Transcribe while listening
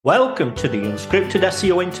Welcome to the Unscripted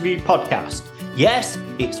SEO Interview Podcast. Yes,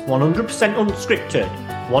 it's 100% unscripted,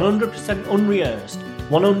 100% unrehearsed,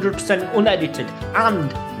 100% unedited, and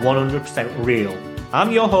 100% real.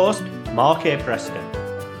 I'm your host, Mark A. Preston.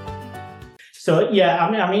 So,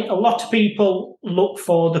 I mean, a lot of people look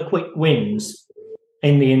for the quick wins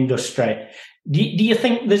in the industry. Do you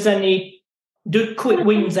think do quick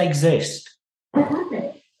wins exist?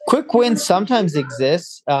 Quick wins sometimes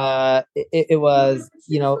exist. It was,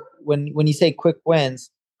 when you say quick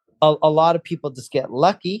wins, a lot of people just get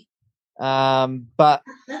lucky. But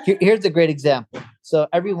here's a great example. So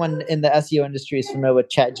everyone in the SEO industry is familiar with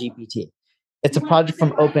ChatGPT. It's a project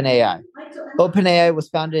from OpenAI. OpenAI was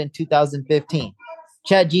founded in 2015.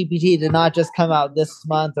 ChatGPT did not just come out this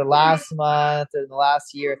month or last month or the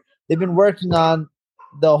last year. They've been working on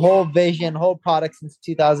the whole vision, whole product since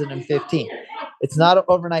 2015. It's not an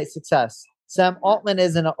overnight success. Sam Altman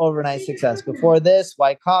isn't an overnight success. Before this,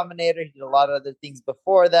 Y Combinator, he did a lot of other things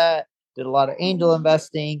before that, did a lot of angel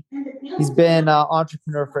investing. He's been an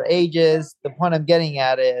entrepreneur for ages. The point I'm getting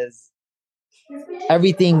at is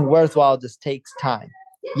everything worthwhile just takes time.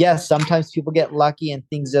 Yes, sometimes people get lucky and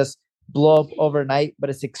things just blow up overnight, but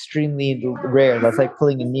it's extremely rare. That's like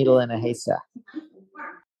pulling a needle in a haystack.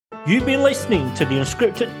 You've been listening to the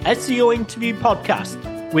Unscripted SEO Interview Podcast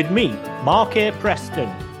with me, Mark A. Preston.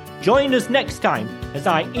 Join us next time as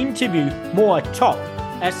I interview more top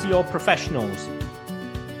SEO professionals.